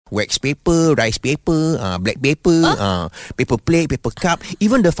wax paper, rice paper, black paper, paper plate, paper cup,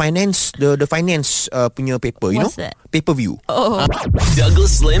 even the finance punya paper, What's that? Pay-per-view.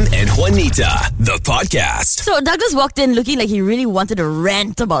 Douglas Lim and Juanita, the podcast. So Douglas walked in looking like he really wanted to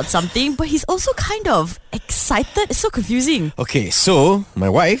rant about something, but he's also kind of excited. It's so confusing. Okay, so my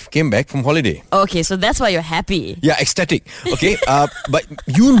wife came back from holiday. Okay, so that's why you're happy. Yeah, ecstatic. Okay, but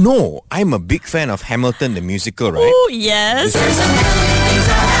I'm a big fan of Hamilton the musical, right? Oh, yes.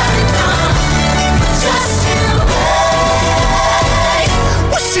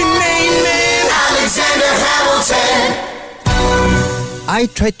 What's your name, man? Alexander Hamilton. I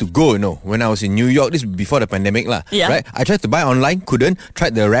tried to go, when I was in New York. This was before the pandemic, Yeah. right? I tried to buy online, couldn't.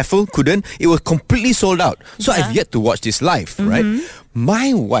 Tried the raffle, couldn't. It was completely sold out. So I've yet to watch this live, right?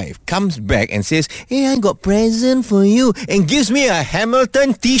 My wife comes back and says, "Hey, I got present for you," and gives me a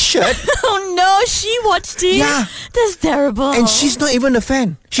Hamilton t-shirt. Oh no, she watched it? Yeah. That's terrible. And she's not even a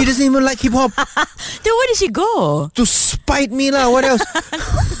fan. She doesn't even like hip-hop. Then where did she go? To spite me lah. What else?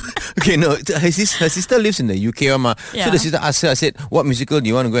 Okay, no, her sister lives in the UK, So Yeah. the sister asked her, I said, "What musical do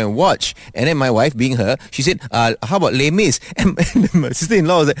you want to go and watch?" And then my wife, being her, she said, "How about Les Mis?" And my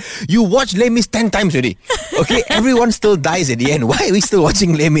sister-in-law was like, "You watched Les Mis 10 times already. Okay, everyone still dies at the end. Why are we still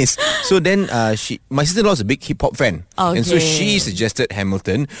watching Les Mis?" So then my sister-in-law is a big hip-hop fan. And so she suggested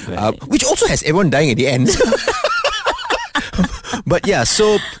Hamilton, which also has everyone dying at the end. But yeah,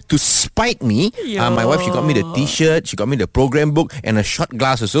 so to spite me, my wife, she got me the t-shirt, she got me the program book and a shot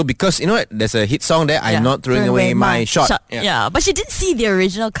glass also, because you know what, there's a hit song there, I'm not throwing away my shot. Yeah, but she didn't see the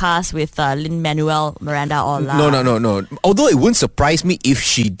original cast with Lin-Manuel Miranda or No. Although it wouldn't surprise me if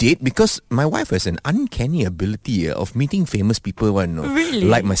she did, because my wife has an uncanny ability of meeting famous people, Really?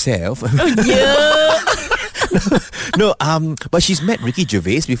 like myself. Yeah. No, but she's met Ricky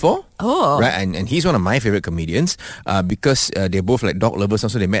Gervais before. Oh. Right, and he's one of my favorite comedians because they're both like dog lovers.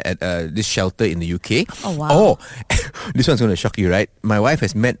 Also, they met at this shelter in the UK. Oh, wow. Oh, this one's going to shock you, right? My wife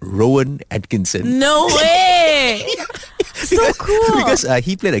has met Rowan Atkinson. No way. So cool. Because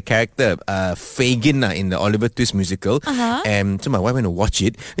he played a character, Fagin, in the Oliver Twist musical. And so my wife went to watch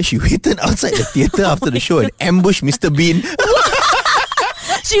it. And she waited outside the theatre after the show and ambushed Mr. Bean.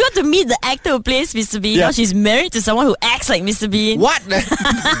 She got to meet the actor who plays Mr. Bean. Yeah. Now she's married to someone who acts like Mr. Bean. What?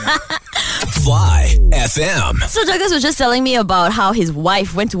 Fly FM. So Douglas was just telling me about how his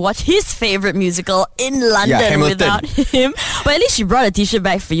wife went to watch his favorite musical in London Hamilton. without him. But at least she brought a t-shirt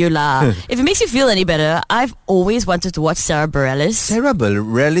back for you lah. If it makes you feel any better, I've always wanted to watch Sarah Bareilles. Sarah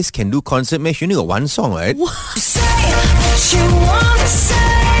Bareilles can do concert, man. She only got one song, right? Say what you wanna say,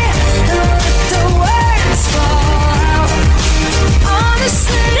 let the words fall out.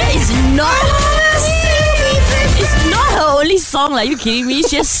 Honestly, That is not... It's not her only song, like, are you kidding me?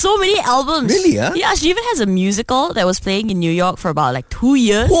 She has so many albums. Really, huh? Yeah, she even has a musical that was playing in New York for about like 2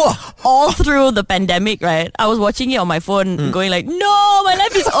 years. Whoa. All through the pandemic, right? I was watching it on my phone going like, no, my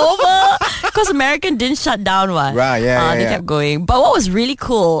life is over. Because American didn't shut down, what? Right, yeah, They yeah. kept going. But what was really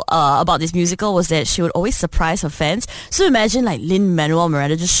cool about this musical was that she would always surprise her fans. So imagine like Lin-Manuel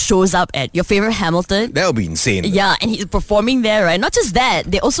Miranda just shows up at your favorite Hamilton. That would be insane. Yeah, and he's performing there, right? Not just that,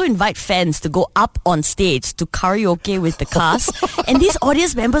 they also invite fans to go up on stage to karaoke with the cast. And these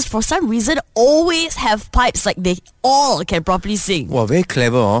audience members, for some reason, always have pipes, like they all can properly sing. Wow, very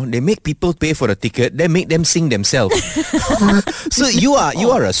clever, oh. They make people pay for the ticket, then make them sing themselves. So you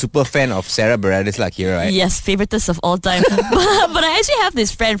are a super fan of Sarah Bareilles, like here, right? Yes, favoritist of all time. but I actually have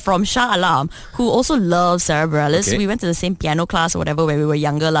this friend from Shah Alam who also loves Sarah Bareilles. Okay. We went to the same piano class or whatever when we were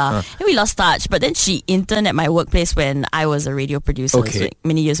younger and we lost touch. But then she interned at my workplace when I was a radio producer. Okay. It was like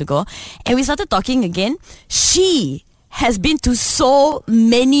many years ago. And we started talking again. She has been to so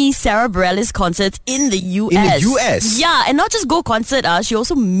many Sarah Bareilles concerts in the US. In the US? Yeah, and not just go concert. She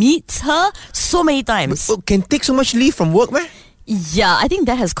also meets her so many times. Oh, can take so much leave from work, man? Yeah, I think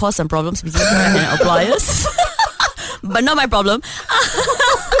that has caused some problems between her and employers. But not my problem.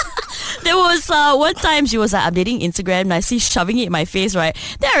 There was one time she was like updating Instagram and I see shoving it in my face, right?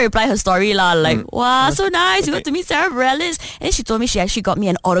 Then I reply her story like, wow, so nice, you got to meet Sarah Bareilles. And then she told me she actually got me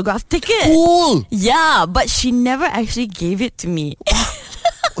an autograph ticket. Cool. Yeah, but she never actually gave it to me.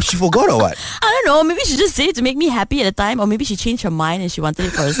 She forgot or what? I don't know, maybe she just said it to make me happy at the time, or maybe she changed her mind and she wanted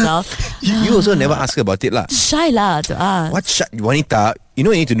it for herself. You also never ask her about it, lah. Shy lah to ask. What Juanita, you know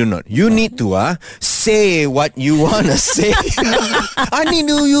what you need to do not? You need to say what you want to say. I need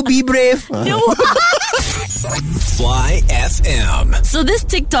you be brave. No. Fly FM. So this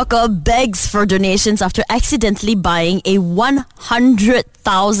TikToker begs for donations after accidentally buying a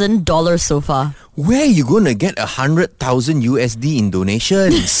 $100,000 sofa. Where are you going to get 100,000 USD in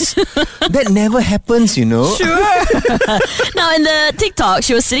donations? That never happens, you know. Sure. Now in the TikTok,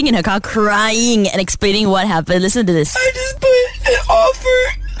 she was sitting in her car crying and explaining what happened. Listen to this. I just put an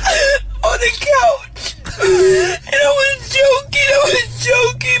offer on the couch. And I was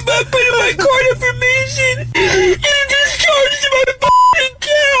joking, but I put in my card information and it just charged my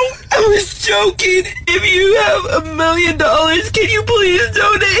account. I was joking. If you have $1 million, can you please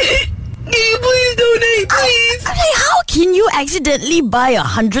donate? Can you please donate, please? I'm like, how can you accidentally buy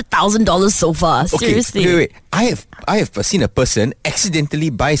 $100,000 sofa? Seriously. Okay, wait. I have seen a person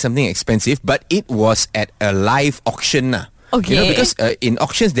accidentally buy something expensive, but it was at a live auction. Okay. You know, because in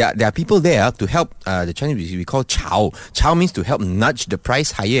auctions, there are people there to help, the Chinese we call chow. Chow means to help nudge the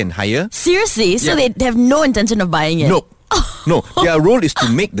price higher and higher. Seriously? So Yeah. they have no intention of buying it? No. No. Their role is to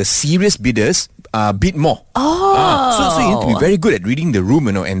make the serious bidders bid more. So you need to be very good at reading the room,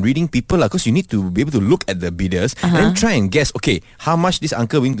 you know, and reading people, because you need to be able to look at the bidders and then try and guess, okay, how much this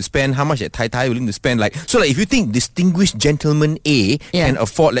uncle willing to spend, how much that Tai willing to spend. Like, so like if you think distinguished gentleman A can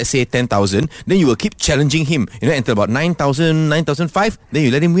afford, let's say, 10,000, then you will keep challenging him, you know, until about 9,000, 9,500, then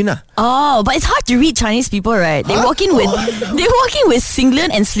you let him win. Oh, but it's hard to read Chinese people, right? They walk in with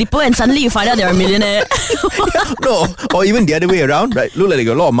singlet and slipper, and suddenly you find out they're a millionaire. No, or even the other way around, right? Look like they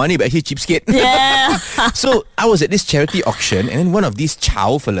got a lot of money, but actually cheapskate. Yeah. So I was at this charity auction, and then one of these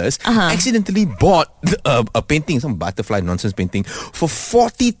chow fellas accidentally bought a painting, some butterfly nonsense painting, for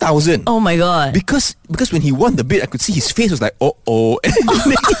 40,000. Oh my god. Because when he won the bid, I could see his face was like, oh. And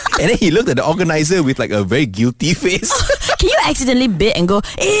then he looked at the organizer with like a very guilty face. Can you accidentally bid and go,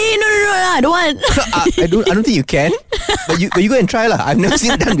 hey, no, I don't want. I don't think you can. But you go and try lah. I've never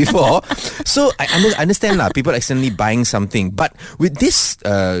seen it done before. So I understand lah, people accidentally buying something. But with this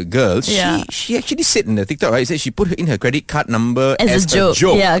girl, she actually said in the TikTok, right? She said she put in her credit card number as a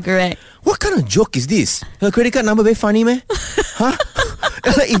joke. Yeah, correct. What kind of joke is this? Her credit card number very funny, man. Huh?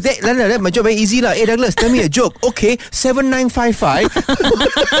 If that my job very easy lah. Hey Douglas, tell me a joke. Okay, 7955.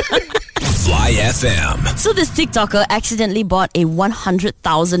 Fly FM. So this TikToker accidentally bought a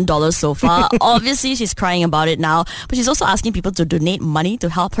 $100,000 sofa. Obviously, she's crying about it now, but she's also asking people to donate money to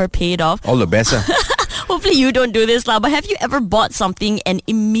help her pay it off. All the best. Hopefully you don't do this, but have you ever bought something and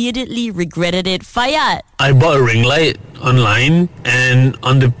immediately regretted it? Fayad. I bought a ring light online, and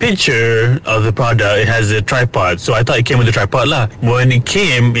on the picture of the product, it has a tripod. So I thought it came with a tripod lah. When it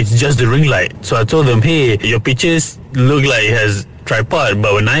came, it's just the ring light. So I told them, hey, your pictures look like it has tripod,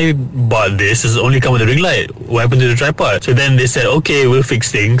 but when I bought this, it's only come with a ring light. What happened to the tripod? So then they said, okay, we'll fix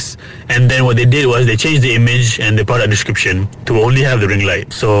things. And then what they did was they changed the image and the product description to only have the ring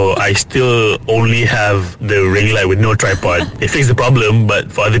light. So I still only have the ring light with no tripod. They fixed the problem,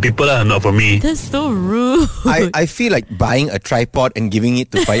 but for other people, not for me. That's so rude. I feel like buying a tripod and giving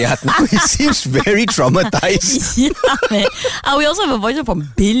it to Fayad now. It seems very traumatized. Yeah, man. We also have a voice from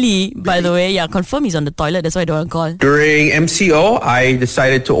Billy, by the way. Yeah, confirm he's on the toilet. That's why I don't want to call. During MCO, I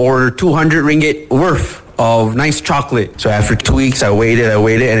decided to order 200 ringgit worth of nice chocolate. So after 2 weeks, I waited, and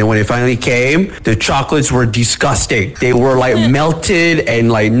then when it finally came, the chocolates were disgusting. They were like melted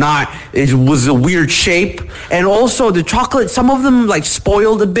and like it was a weird shape. And also the chocolate, some of them like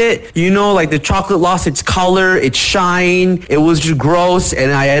spoiled a bit. You know, like the chocolate lost its color, its shine. It was just gross,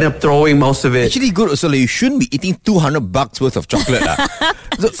 and I ended up throwing most of it. Actually good also, like, you shouldn't be eating $200 worth of chocolate.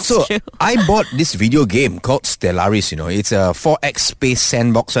 So I bought this video game called Stellaris, you know. It's a 4X space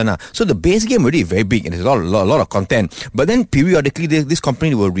sandbox. So the base game already very big, and there's a lot of content. But then periodically this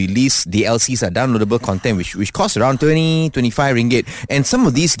company will release DLCs, downloadable content, which costs around 20-25 ringgit. And some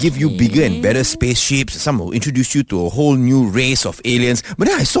of these give you bigger and better spaceships. Some will introduce you to a whole new race of aliens. But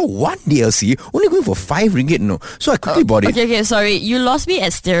then I saw one DLC only going for 5 ringgit, no. So I quickly bought it. Okay, sorry. You lost me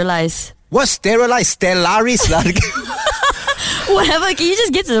at sterilize. What Sterilize? Stellaris lah. Whatever, can you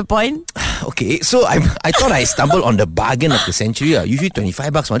just get to the point? Okay, so I thought I stumbled on the bargain of the century. Usually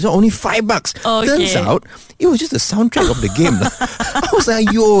 $25, but it's only $5. Okay. Turns out it was just the soundtrack of the game. I was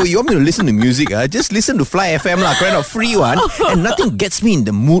like, yo, you want me to listen to music? Just listen to Fly FM lah, kind of free one. And nothing gets me in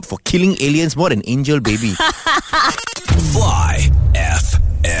the mood for killing aliens more than Angel Baby. Fly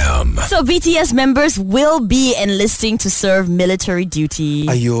FM. So of BTS members will be enlisting to serve military duty.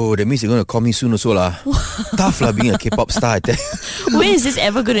 Ayo, that means you're going to call me soon also lah. Tough lah being a K-pop star. I tell you. When is this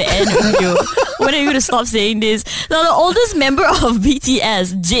ever going to end with you? When are you going to stop saying this? Now, the oldest member of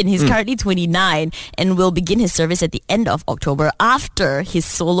BTS, Jin, he's currently 29 and will begin his service at the end of October after his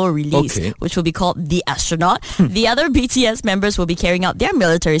solo release, which will be called The Astronaut. The other BTS members will be carrying out their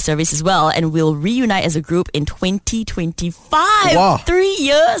military service as well and will reunite as a group in 2025. Wow. 3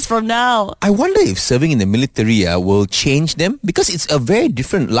 years from now. I wonder if serving in the military will change them, because it's a very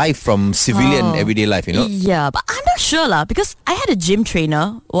different life from civilian everyday life, you know. Yeah, but I'm not sure lah, because I had a gym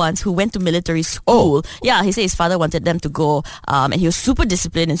trainer once who went to military school. Yeah, he said his father wanted them to go, and he was super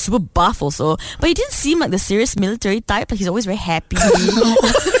disciplined and super buff also, but he didn't seem like the serious military type. Like, he's always very happy.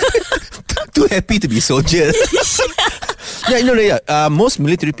 Too happy to be soldiers. Most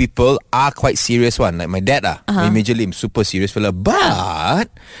military people are quite serious one. Like my dad, Major Lim, super serious fella.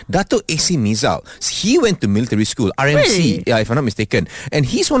 But Dato' AC Mizal, he went to military school, RMC, Really? if I'm not mistaken. And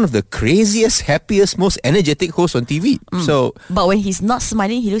he's one of the craziest, happiest, most energetic hosts on TV. So But when he's not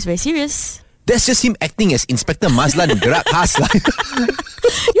smiling, he looks very serious. that's just him acting as Inspector Mazlan in Gerak Khas lah.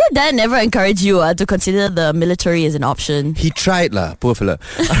 Your dad never encouraged you to consider the military as an option. He tried lah, poor fella.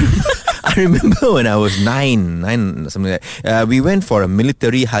 I remember when I was nine, something like that. We went for a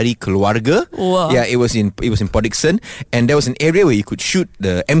military Hari Keluarga. Wow. Yeah, it was in Port Dickson, and there was an area where you could shoot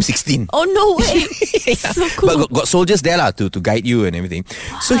the M16. Oh, no way. So cool. But got soldiers there lah to guide you and everything.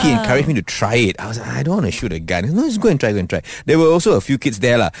 So he encouraged me to try it. I was like, I don't want to shoot a gun. No, just go and try. There were also a few kids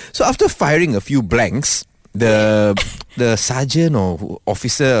there lah. So after firing a few blanks, the sergeant or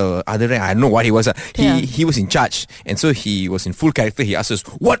officer or other rank, I don't know what he was. He was in charge, and so he was in full character. He asked us,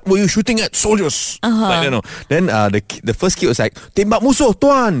 "What were you shooting at, soldiers?" Like, Then the first kid was like, "Tembak musuh,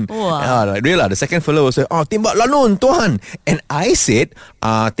 tuan." Like, real lah. The second fellow was like, "Oh, tembak lanun, tuan." And I said,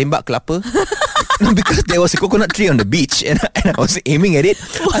 "Tembak kelapa." Because there was a coconut tree on the beach, and I was aiming at it.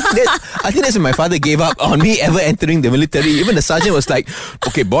 I think that's when my father gave up on me ever entering the military. Even the sergeant was like,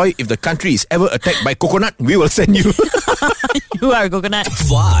 "Okay, boy, if the country is ever attacked by coconut, we will send you." You are a coconut.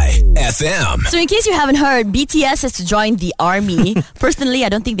 Fly FM. So in case you haven't heard, BTS has to join the army. Personally,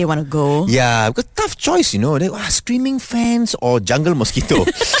 I don't think they want to go. Yeah, because tough choice, you know. They Screaming Fans or Jungle Mosquito.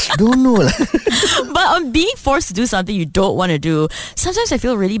 Don't know lah. But on being forced to do something you don't want to do, sometimes I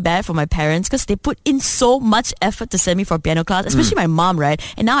feel really bad for my parents because they put in so much effort to send me for piano class, especially my mom, right?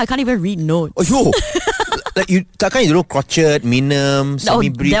 And now I can't even read notes. Oh, yo. Like you know crotchet, minimum,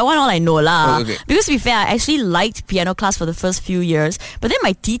 semi-breed. That one all I know lah. Oh, okay. Because to be fair, I actually liked piano class for the first few years. But then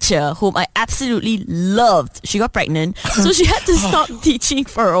my teacher, whom I absolutely loved, she got pregnant. So she had to stop teaching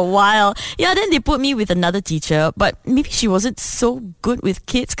for a while. Yeah, then they put me with another teacher. But maybe she wasn't so good with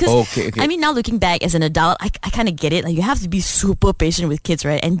kids. Because, Okay. I mean, now looking back as an adult, I kind of get it. Like, you have to be super patient with kids,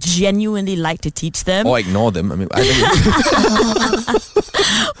 right? And genuinely like to teach them. Or ignore them. I mean,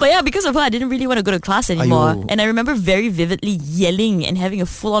 But yeah, because of her, I didn't really want to go to class anymore. Aiyo. And I remember very vividly yelling and having a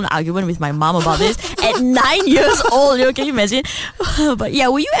full-on argument with my mom about this at 9 years old. You know, can you imagine? But yeah,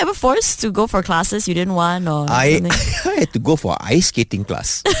 were you ever forced to go for classes you didn't want or I something? had to go for ice skating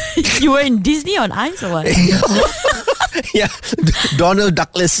class. You were in Disney on Ice or what? Yeah, Donald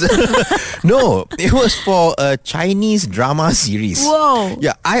Douglas. No, it was for a Chinese drama series. Whoa.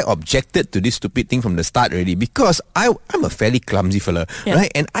 Yeah, I objected to this stupid thing from the start already because I'm a fairly clumsy fella, Yeah.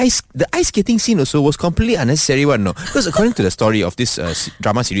 right? And the ice skating scene also was completely unnecessary one, no? Because according to the story of this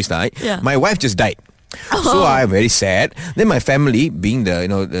drama series, right, Yeah. my wife just died. So I'm very sad. Then my family, being the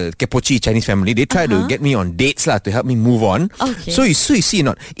Kepochi Chinese family, they tried to get me on dates lah to help me move on. Okay. So you see,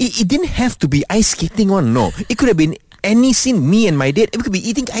 not it didn't have to be ice skating one. No, it could have been any scene. Me and my date, we could be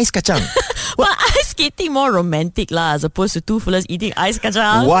eating ice kacang. Well, ice skating more romantic lah, as opposed to two fellas eating ice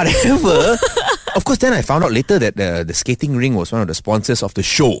kacang. Whatever. Of course, then I found out later that the skating ring was one of the sponsors of the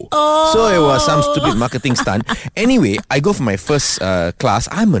show. So it was some stupid marketing stunt. Anyway, I go for my first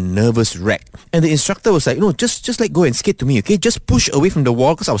class. I'm a nervous wreck. And the instructor was like, no, just like go and skate to me, okay? Just push away from the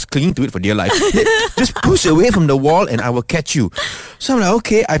wall because I was clinging to it for dear life. Just push away from the wall and I will catch you. So I'm like,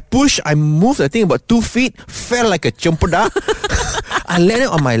 okay, I push, I moved, I think about 2 feet, fell like a chempedak. I landed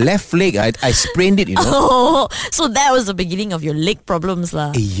on my left leg. I sprained it, you know. Oh, so that was the beginning of your leg problems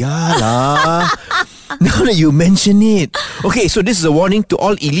lah. Yeah lah. Now that you mention it. Okay, so this is a warning to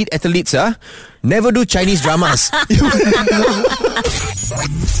all elite athletes, never do Chinese dramas.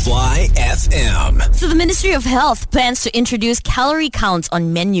 Fly FM. So the Ministry of Health plans to introduce calorie counts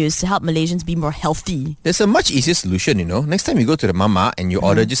on menus to help Malaysians be more healthy. There's a much easier solution, you know. Next time you go to the mama and you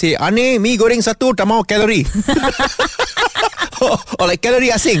order, just say, Ane, mi goreng 1 tambah calorie. or like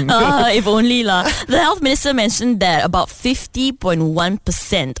calorie asing. If only lah. The health minister mentioned that about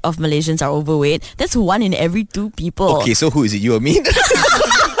 50.1% of Malaysians are overweight. That's 1 in every 2 people. Okay, so who is it? You or me?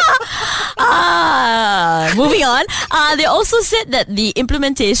 Moving on. They also said that the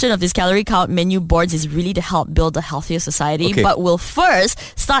implementation of this calorie count menu boards is really to help build a healthier society, Okay. but will first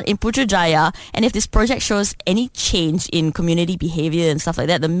start in Putrajaya. And if this project shows any change in community behavior and stuff like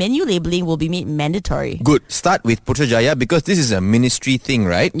that, the menu labeling will be made mandatory. Good. Start with Putrajaya because this is a ministry thing,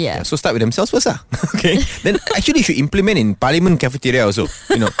 right? Yeah. So start with themselves first, Okay. Then actually you should implement in Parliament cafeteria also.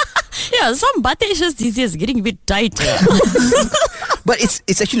 You know. Yeah, some batik shirts these days getting a bit tight. But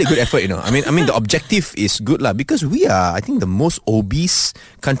it's actually a good effort, you know. I mean the objective is good lah because we are, I think, the most obese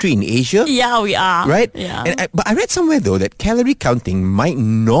country in Asia. Yeah, we are. Right? Yeah. But I read somewhere though that calorie counting might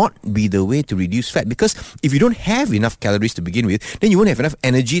not be the way to reduce fat because if you don't have enough calories to begin with, then you won't have enough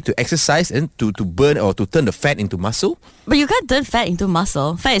energy to exercise and to burn or to turn the fat into muscle. But you can't turn fat into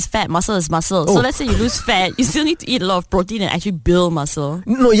muscle. Fat is fat, muscle is muscle. So Oh. let's say you lose fat, you still need to eat a lot of protein and actually build muscle.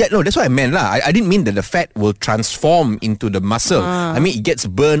 No, that's what I meant lah. I didn't mean that the fat will transform into the muscle. I mean it gets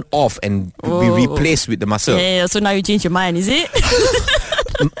burned off and be replaced with the muscle. Yeah, so now you change your mind, is it?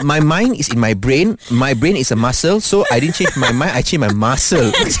 My mind is in my brain. My brain is a muscle, so I didn't change my mind. I changed my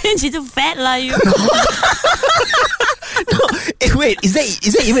muscle. Change it to fat lah, you. Wait, is that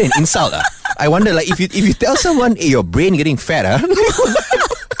even an insult? I wonder, like, if you tell someone, hey, your brain getting fat, that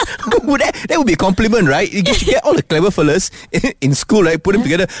would be a compliment, right? You get all the clever fellas in school, right? Put them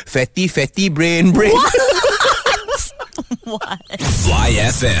together, fatty brain. What? Fly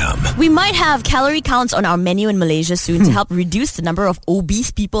FM. We might have calorie counts on our menu in Malaysia soon to help reduce the number of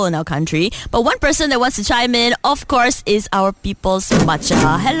obese people in our country. But one person that wants to chime in, of course, is our People's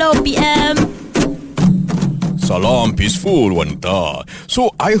Matcha. Hello, PM. Salam peaceful wanita.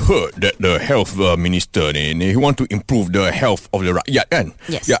 So I heard that the health minister he want to improve the health of the rakyat kan?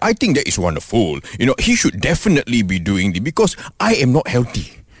 Yes. Yeah, I think that is wonderful. You know, he should definitely be doing it because I am not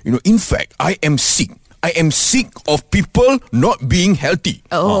healthy. You know, in fact, I am sick. I am sick of people not being healthy.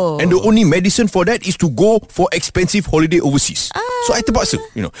 Oh. And the only medicine for that is to go for expensive holiday overseas. So I terpaksa,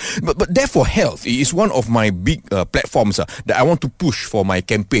 you know. But therefore health is one of my big platforms that I want to push for my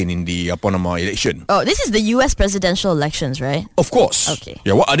campaign in the election. Oh, this is the US presidential elections, right? Of course. Okay.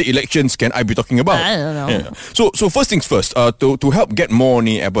 Yeah, what other elections can I be talking about? I don't know. Yeah. So first things first, to help get more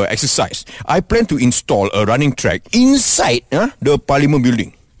exercise, I plan to install a running track inside the Parliament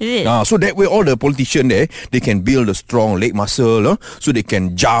building. Is it? So that way all the politicians there, they can build a strong leg muscle, so they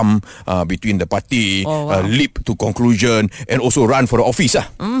can jump between the party, Oh, wow. leap to conclusion, and also run for the office.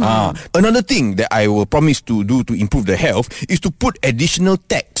 Another thing that I will promise to do to improve the health is to put additional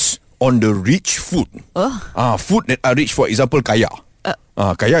tax on the rich food. Food that are rich, for example, kaya.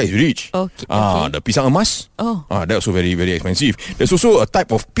 Kaya is rich. Okay. The pisang emas. That's also very, very expensive. There's also a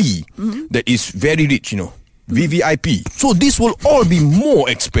type of pea that is very rich, you know. VVIP. So this will all be more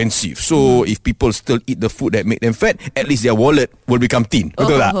expensive. So if people still eat the food that make them fat, at least their wallet will become thin.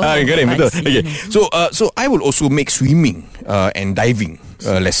 Betul tak? Get it? Betul. Okay. So I will also make swimming and diving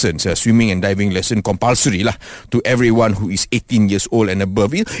lessons, swimming and diving lesson compulsory lah to everyone who is 18 years old and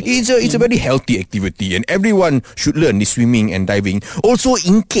above. It's a very healthy activity and everyone should learn this swimming and diving. Also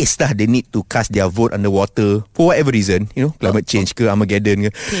in case they need to cast their vote underwater for whatever reason, you know, climate change ke, Armageddon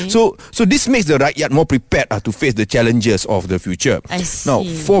ke. So this makes the rakyat more prepared to face the challenges of the future. I see. Now,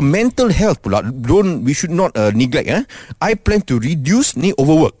 for mental health pula, we should not neglect. I plan to reduce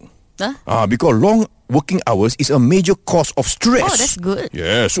overwork. Because long working hours is a major cause of stress. Oh, that's good.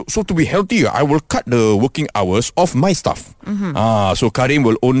 Yeah, so to be healthier, I will cut the working hours of my staff. So Karim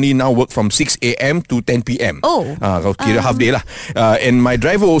will only now work from 6 a.m. to 10 p.m. Oh. Kalau kira half day lah. And my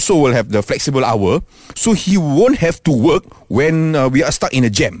driver also will have the flexible hour, so he won't have to work when we are stuck in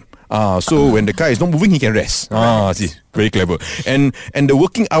a jam. So when the car is not moving, he can rest. See, very clever. And the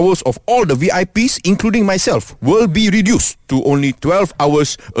working hours of all the VIPs, including myself, will be reduced to only 12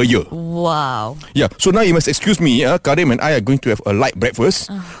 hours a year. Wow. Yeah, so now you must excuse me. Karim and I are going to have a light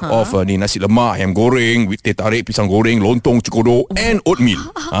breakfast of nasi lemak, ayam goreng, with teh tarik, pisang goreng, lontong, cekodok, and oatmeal.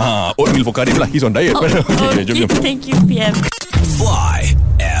 Oatmeal for Karim lah. He's on diet. Okay, jom. Thank you, PM. Fly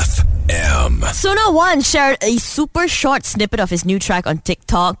FM. Sona One shared a super short snippet of his new track on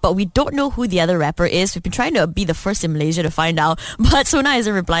TikTok, but we don't know who the other rapper is. We've been trying to be the first in Malaysia to find out, but Sona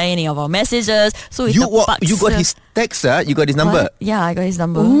isn't replying any of our messages. So You got his text, you got his number. What? Yeah, I got his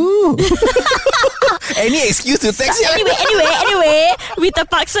number. Any excuse to text you. Anyway, we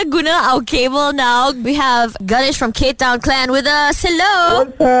terpaksa guna our cable now. We have Ganesh from Cape Town Clan with us. Hello.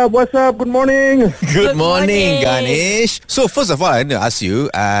 What's up? Good morning. Good morning, morning. Ganesh. So first of all, I need to ask you,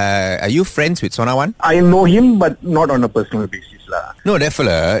 are you friends with Sonawan? I know him, but not on a personal basis lah. No, that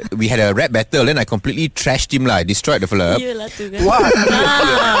fella, we had a rap battle, then I completely trashed him lah. I destroyed the fella. Yelah tu kan. What?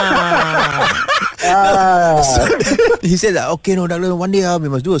 He said, okay, no, Douglas, one day we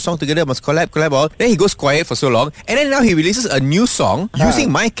must do a song together, must collab all. Then he goes quiet for so long, and then now he releases a new song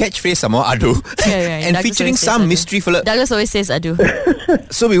using my catchphrase somehow, Adu, Yeah, and Douglas featuring always says some Adu. mystery fella. Douglas always says Adu.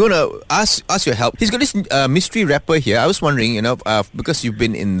 So we want to ask your help. He's got this mystery rapper here. I was wondering, because you've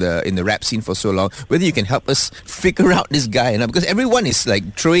been in the rap scene for so long, whether you can help us figure out this guy. Because everyone is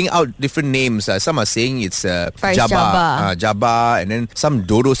like throwing out different names. Some are saying it's Faris Jabba, and then some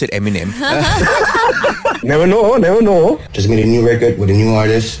dodo said Eminem. Never know. Just made a new record with a new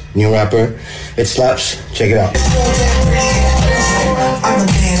artist, new rapper. It slaps. Check it out. I'm a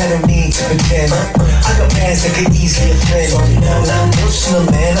man, I don't need to pretend. I got bands that could easily offend. I'm personal,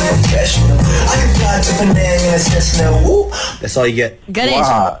 man, I'm professional. I can fly to Penang in a Cessna. Woo. That's all you get. Ganesh,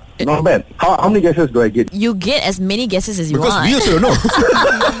 Wow, not bad. How many guesses do I get? you get as many guesses as you Because want. we also don't know.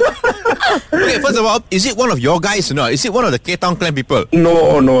 Okay, first of all, is it one of your guys or not? Is it one of the K-Town Clan people?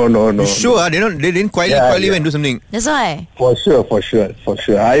 No. You sure? They didn't quietly Yeah. and do something. That's why. For sure.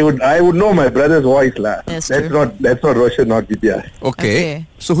 I would know my brother's voice lah. That's That's true. not Roshan or Vidya. Okay.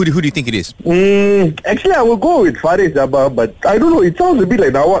 So who do you think it is? Actually, I will go with Faris Jabba, but I don't know. It sounds a bit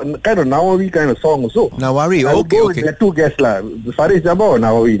like Nawawi kind of song also. Nawari. I will go Okay. with the two guests lah. Faris Jabba or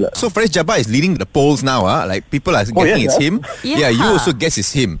Nawawi lah. So Faris Jabba is leading the polls now. Like people are guessing yes, it's yeah. him. Yeah. You also guess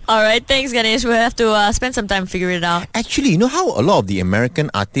it's him. All right, thanks, Ganesh. We'll have to spend some time figuring it out. Actually, you know how a lot of the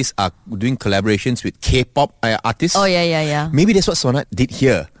American artists are doing collaborations with K-pop artists? Oh, yeah. Maybe that's what Sonat did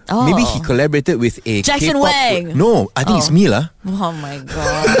here. Oh. Maybe he collaborated with a Jackson K-pop. Wang. No, I think it's me lah. Oh my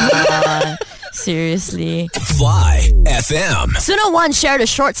god. Seriously. Fly FM. Suno One shared a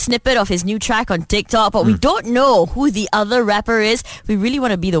short snippet of his new track on TikTok, but we don't know who the other rapper is. We really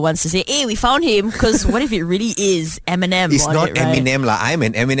want to be the ones to say, hey, we found him, because what if it really is Eminem? It's on not it, right? Eminem lah. I'm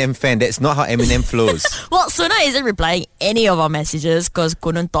an Eminem fan. That's not how Eminem flows. Well, Sona isn't replying any of our messages because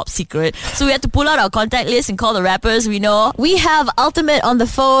Conan top secret. So we had to pull out our contact list and call the rappers we know. We have Ultimate on the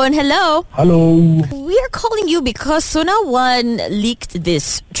phone. Hello. Hello. We are calling you because Sona One leaked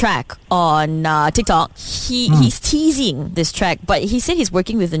this track on TikTok. He's teasing this track, but he said he's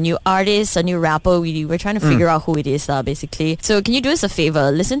working with a new artist, a new rapper. We're trying to figure out who it is, basically. So can you do us a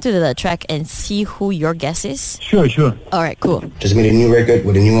favor? Listen to the track and see who your guess is. Sure. All right, cool. Just made a new record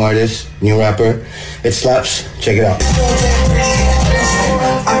with a new artist, new rapper. It slaps. Check it out.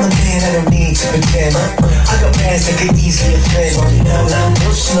 I'm a man, I don't need to pretend. I got bands that could easily offend. I'm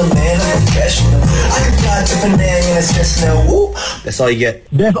personal, man, I'm professional. I can fly to Penang in a Cessna. Woo. That's all you get.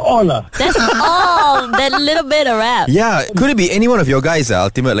 That's all lah. That's all. That little bit of rap. Yeah, could it be any one of your guys,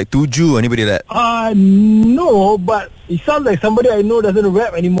 Ultimate, like Tuju or anybody like that? No, but it sounds like somebody I know doesn't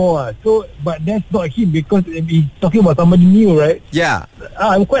rap anymore. So, but that's not him because he's talking about somebody new, right? Yeah,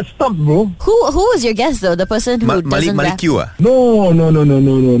 I'm quite stumped, bro. Who was your guess though? The person who doesn't rap? Malik Q. No.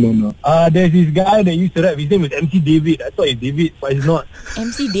 There's this guy that used to rap. His name is MC David. I thought it's David, but it's not.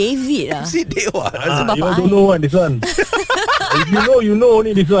 MC David. Si Dewa. You don't know what this one. If you know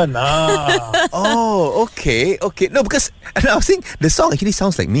only this one. Oh, okay. No, because I was saying the song actually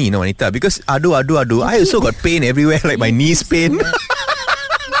sounds like me, Anita. Because Adu. I also got pain everywhere, like my knees pain.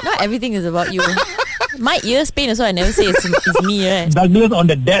 Not everything is about you. My ears pain also. I never say it's me, right? Douglas on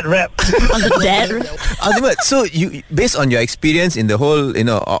the dead rap. On the dead. Ultimate. So you, based on your experience in the whole,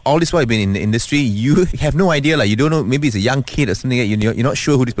 all this while you've been in the industry, you have no idea, like you don't know. Maybe it's a young kid or something. You're not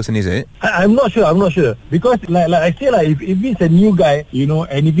sure who this person is, eh? I'm not sure because like I say, like if it's a new guy,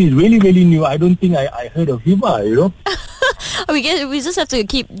 and if he's really new, I don't think I heard of him, We just have to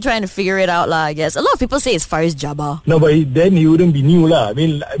keep trying to figure it out, I guess. A lot of people say it's Faris Jabba. No, but then he wouldn't be new, lah. I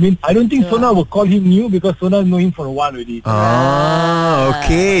mean, I don't think Sona will call him new because Sona know him for a while already.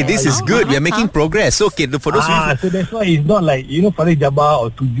 Okay. This is good. We are making progress. So, okay, for those so that's why he's not like Faris Jabba or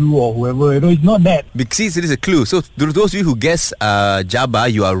Tuju or whoever. It's not that. because it is a clue. So, to those of you who guess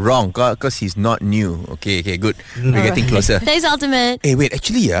Jabba, you are wrong because he's not new. Okay, good. We're getting closer. Thanks, Ultimate. Hey, wait.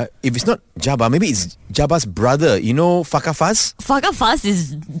 Actually, if it's not Jabba, maybe it's Jabba's brother. You know, Faka Faz? Faka Faz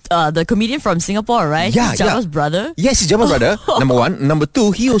is the comedian from Singapore, right? Yeah, He's Jabba's brother. Yes, he's Jabba's brother. Number one. Number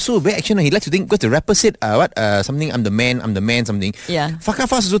two, he also very action. He likes to think because the rapper said something. I'm the man. Something. Yeah. Faka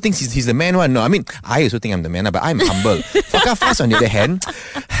Faz also thinks he's the man one. No, I mean I also think I'm the man, but I'm humble. Faka Faz on the other hand,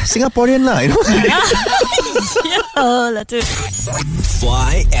 Singaporean lah. Yeah.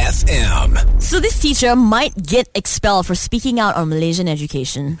 Fly FM. So this teacher might get expelled for speaking out on Malaysian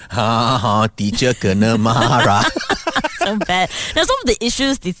education. Teacher kena marah. So bad. Now, some of the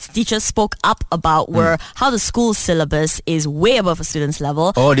issues the teacher spoke up about were how the school syllabus is way above a student's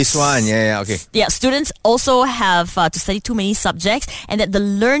level. Oh, this one. Yeah, okay. Yeah, students also have to study too many subjects, and that the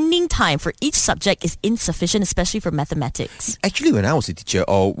learning time for each subject is insufficient, especially for mathematics. Actually, when I was a teacher,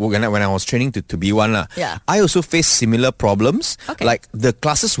 or when I was training to be one, I also faced similar problems. Okay. Like the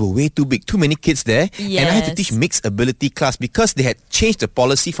classes were way too big, too many kids there, and I had to Yes. teach mixed ability class because they had changed the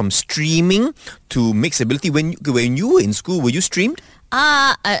policy from streaming to mixed ability. When you were in school, were you streamed?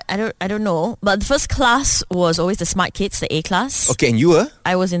 I don't know, but the first class was always the smart kids, the A class. Okay, and you were?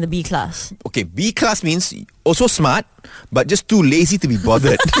 I was in the B class. Okay, B class means also smart, but just too lazy to be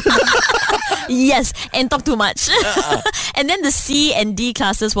bothered. Yes, and talk too much. And then the C and D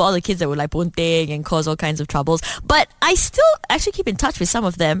classes were all the kids that were like ponteng and cause all kinds of troubles. But I still actually keep in touch with some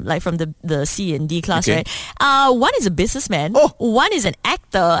of them, like from the C and D class, Okay. right? One is a businessman, one is an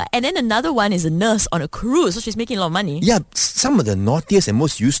actor, and then another one is a nurse on a cruise, so she's making a lot of money. Yeah, some of the naughtiest and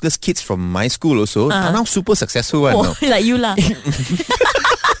most useless kids from my school also are now super successful. Oh, like you lah.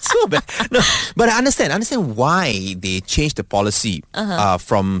 So bad. No, but I understand why they changed the policy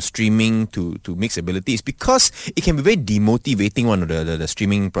from streaming to mixed ability. It's because it can be very demotivating the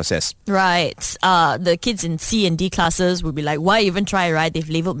streaming process. Right. The kids in C and D classes would be like, why even try, right? They've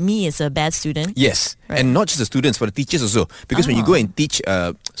labeled me as a bad student. Yes, and not just the students, for the teachers also. Because when you go and teach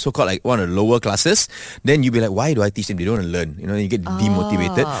so-called like one of the lower classes, then you'll be like, why do I teach them? They don't want to learn. You get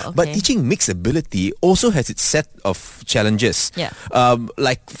demotivated. Okay. But teaching mixed ability also has its set of challenges. Yeah.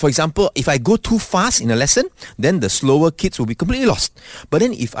 Like, for example, if I go too fast in a lesson, then the slower kids will be completely lost. But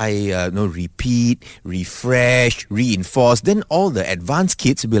then if I repeat, refresh, reinforce, then all the advanced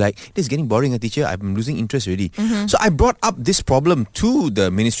kids will be like, this is getting boring, teacher. I'm losing interest already. So I brought up this problem to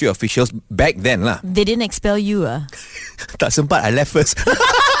the ministry officials back then lah. They didn't expel you, Tak sempat, I left first.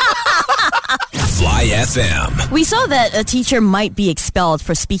 Fly FM. We saw that a teacher might be expelled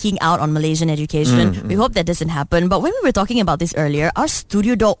for speaking out on Malaysian education. We hope that doesn't happen. But when we were talking about this earlier, our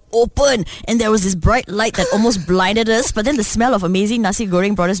studio door opened and there was this bright light that almost blinded us. But then the smell of amazing nasi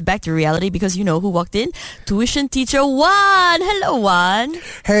goreng brought us back to reality because you know who walked in? Tuition teacher Wan. Hello, Wan.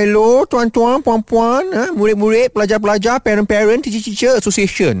 Hello, tuan-tuan, puan-puan, murid-murid, pelajar-pelajar, parent-parent, teacher-teacher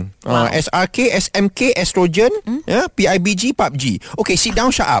association. SRK, SMK, Estrogen, PIBG, PUBG. Okay, sit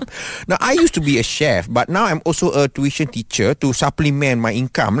down, shut up. Now, I used to be a chef, but now I'm also a tuition teacher to supplement my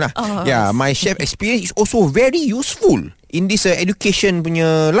income lah. My chef experience is also very useful in this education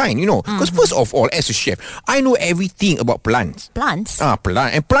punya line, because first of all, as a chef, I know everything about plants. Plants?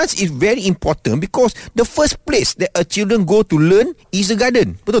 Plant. And plants is very important because the first place that a children go to learn is a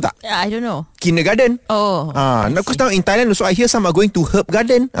garden. Betul tak? I don't know. Kindergarten. Because now in Thailand also I hear some are going to herb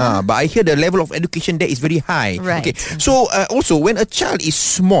garden. But I hear the level of education there is very high. Right. Okay. So also when a child is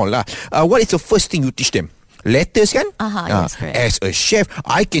small, what is the first thing you teach them? Letters kan? Yes, correct. As a chef,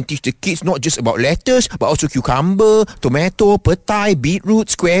 I can teach the kids not just about letters, but also cucumber, tomato, petai,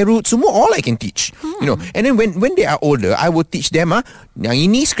 beetroot, square root, semua all I can teach. And then when they are older, I will teach them yang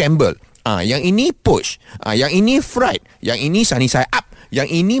ini scramble, yang ini poach, yang ini fried, yang ini sunny side up, yang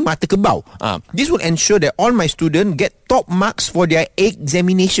ini mata kebau. This will ensure that all my students get top marks for their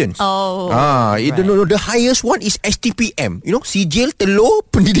examinations. The highest one is STPM. Sijil Telur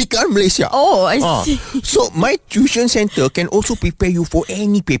Pendidikan Malaysia. I see. So my tuition center can also prepare you for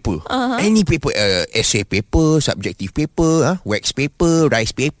any paper. Any paper, essay paper, subjective paper, wax paper,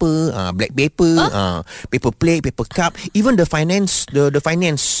 rice paper, black paper, paper plate, paper cup, even the finance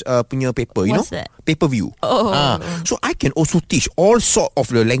punya paper, What's that? Paper view. So I can also teach all sort of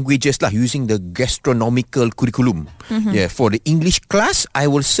the languages lah using the gastronomical curriculum. For the English class, I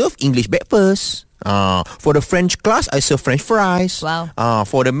will serve English breakfast. For the French class, I serve French fries. Wow.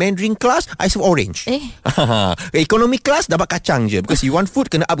 For the Mandarin class, I serve orange. Economy class, dapat kacang je. Because you want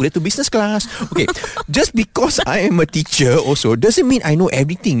food, kena upgrade to business class. Okay. Just because I am a teacher also doesn't mean I know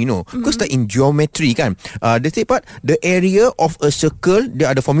everything, Because like in geometry kan, they say the area of a circle, there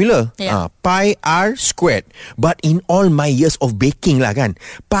are the formula. Pi r squared. But in all my years of baking lah kan,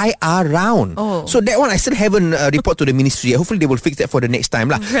 pi r round. So that one I still haven't report to the ministry. Hopefully they will fix that for the next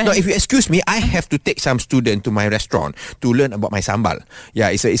time lah. Right. Now if you excuse me, I have to take some student to my restaurant to learn about my sambal.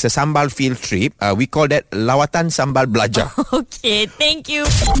 It's a sambal field trip. We call that Lawatan Sambal Belajar. Okay, thank you.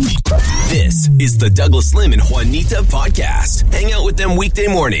 This is the Douglas Slim and Juanita podcast. Hang out with them weekday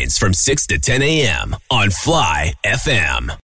mornings from 6 to 10 a.m. on Fly FM.